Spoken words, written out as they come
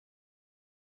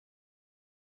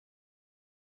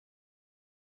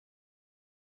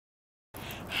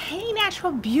Hey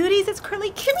natural beauties, it's Curly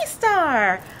Kimmy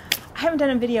Star. I haven't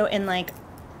done a video in like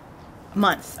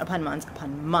months upon months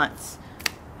upon months.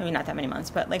 Maybe not that many months,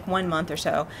 but like 1 month or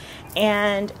so.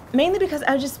 And mainly because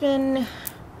I've just been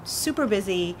super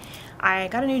busy. I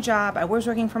got a new job, I was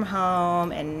working from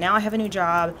home, and now I have a new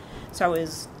job. So I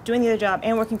was doing the other job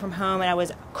and working from home, and I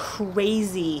was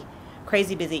crazy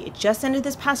busy. It just ended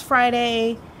this past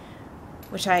Friday,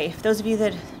 which if those of you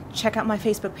that check out my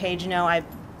Facebook page, you know I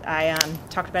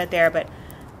talked about it there, but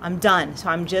I'm done. So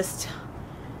I'm just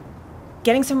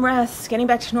getting some rest, getting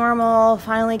back to normal,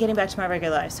 finally getting back to my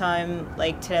regular life. So I'm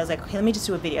like, today I was like, okay, let me just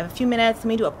do a video. I have a few minutes, let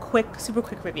me do a quick, super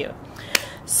quick review.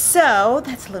 So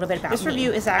that's a little bit about this me.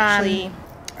 Review is actually,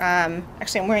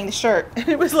 actually I'm wearing the shirt.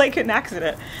 It was like an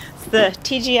accident. It's the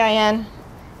TGIN,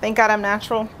 thank God I'm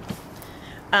natural,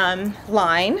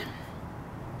 line.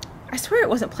 I swear it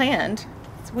wasn't planned.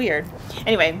 It's weird.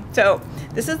 Anyway, so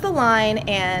this is the line,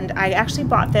 and I actually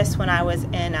bought this when I was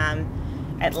in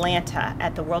Atlanta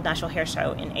at the World Natural Hair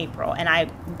Show in April, and I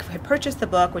had purchased the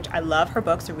book, which I love her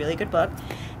book. It's a really good book,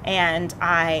 and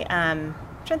I'm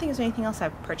trying to think if there's anything else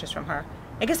I've purchased from her.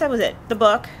 I guess that was it, the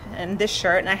book and this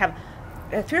shirt, and I have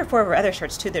 3 or 4 of her other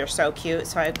shirts too that are so cute,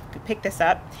 so I picked this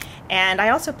up. And I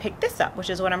also picked this up,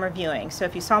 which is what I'm reviewing. So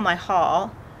if you saw my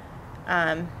haul,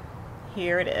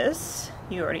 here it is,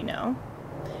 you already know.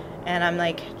 And I'm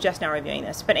like just now reviewing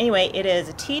this. But anyway, it is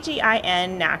a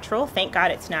TGIN natural, thank God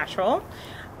it's natural,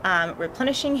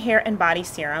 replenishing hair and body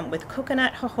serum with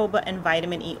coconut, jojoba, and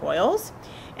vitamin E oils.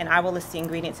 And I will list the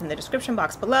ingredients in the description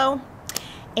box below.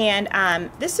 And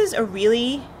this is a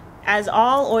really, as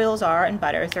all oils are and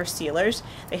butters, they're sealers.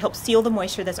 They help seal the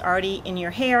moisture that's already in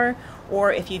your hair,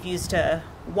 or if you've used a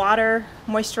water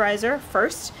moisturizer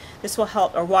first, this will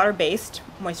help, or water-based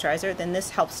moisturizer, then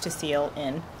this helps to seal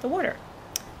in the water,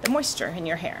 the moisture in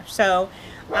your hair. So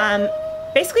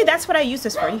basically that's what I use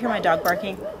this for. You hear my dog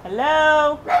barking?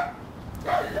 Hello?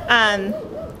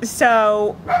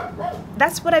 So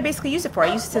that's what I basically use it for.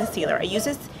 I use it as a sealer. I use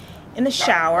this in the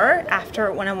shower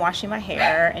after when I'm washing my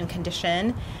hair and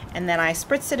condition, and then I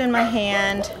spritz it in my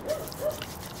hand,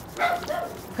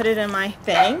 put it in my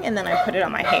thing, and then I put it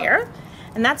on my hair.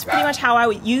 And that's pretty much how I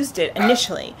used it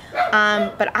initially.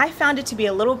 But I found it to be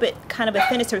a little bit kind of a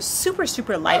thin. It's a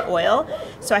super light oil,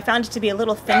 so I found it to be a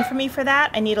little thin for me for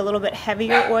that. I need a little bit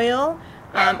heavier oil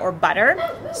or butter.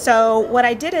 So what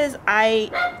I did is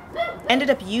I ended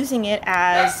up using it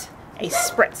as a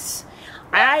spritz.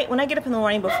 When I get up in the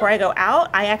morning before I go out,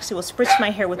 I actually will spritz my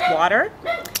hair with water,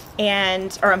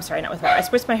 or I'm sorry, not with water. I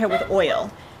spritz my hair with oil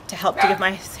to help to give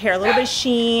my hair a little bit of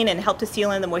sheen and help to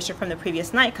seal in the moisture from the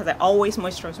previous night, because I always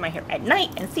moisturize my hair at night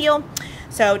and seal.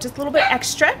 So just a little bit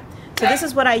extra. So this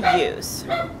is what I use.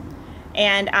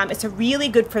 And it's really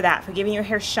good for that, for giving your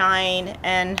hair shine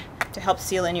and to help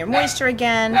seal in your moisture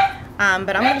again.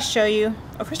 But I'm going to show you,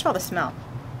 oh, first of all, the smell.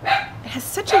 It has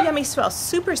such a yummy smell,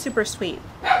 super sweet.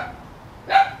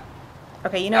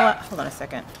 Okay, you know what? Hold on a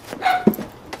second.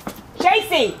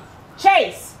 Chasey!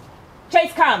 Chase!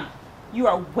 Chase, come! You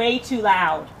are way too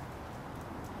loud.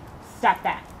 Stop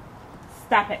that.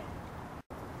 Stop it.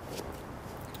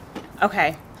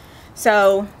 Okay,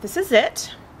 so this is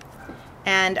it.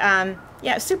 And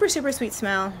yeah, super sweet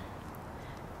smell.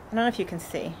 I don't know if you can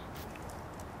see.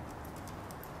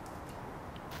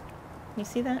 Can you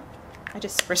see that? I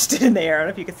just spritzed it in the air. I don't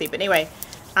know if you can see, but anyway.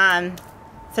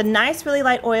 It's a nice, really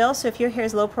light oil, so if your hair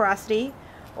is low porosity,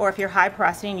 or if you're high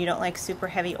porosity and you don't like super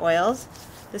heavy oils,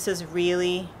 this is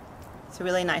really, it's a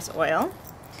really nice oil.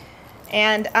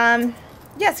 And yeah,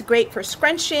 it's great for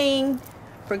scrunching,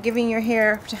 for giving your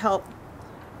hair, to help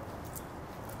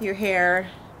your hair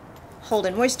hold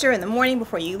in moisture in the morning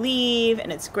before you leave,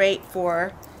 and it's great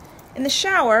for in the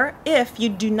shower if you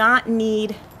do not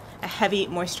need a heavy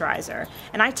moisturizer.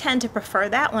 And I tend to prefer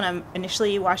that when I'm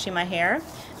initially washing my hair,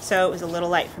 so it was a little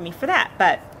light for me for that.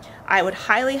 But I would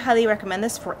highly recommend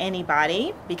this for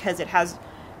anybody, because it has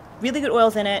really good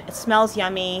oils in it, it smells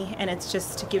yummy, and it's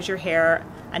just gives your hair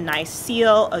a nice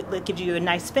seal, it gives you a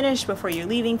nice finish before you're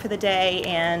leaving for the day,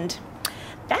 and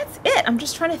that's it. I'm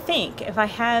just trying to think if I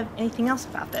have anything else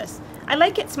about this. I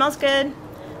like it, smells good.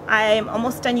 I'm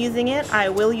almost done using it. I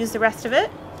will use the rest of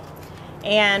it.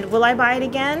 And will I buy it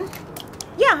again?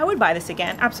 Yeah, I would buy this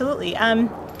again, absolutely.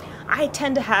 I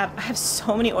tend to I have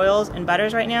so many oils and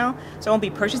butters right now, so I won't be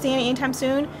purchasing any anytime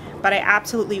soon, but I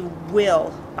absolutely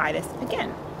will buy this again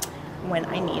when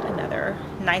I need another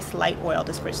nice light oil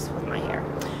to spritz with my hair.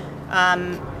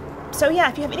 So yeah,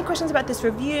 if you have any questions about this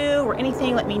review or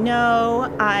anything, let me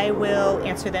know. I will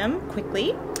answer them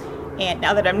quickly. And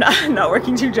now that I'm not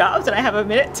working 2 jobs and I have a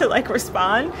minute to like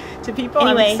respond to people,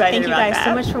 anyway, I'm excited about that. Thank you guys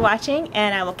so much for watching,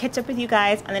 and I will catch up with you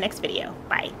guys on the next video.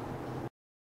 Bye.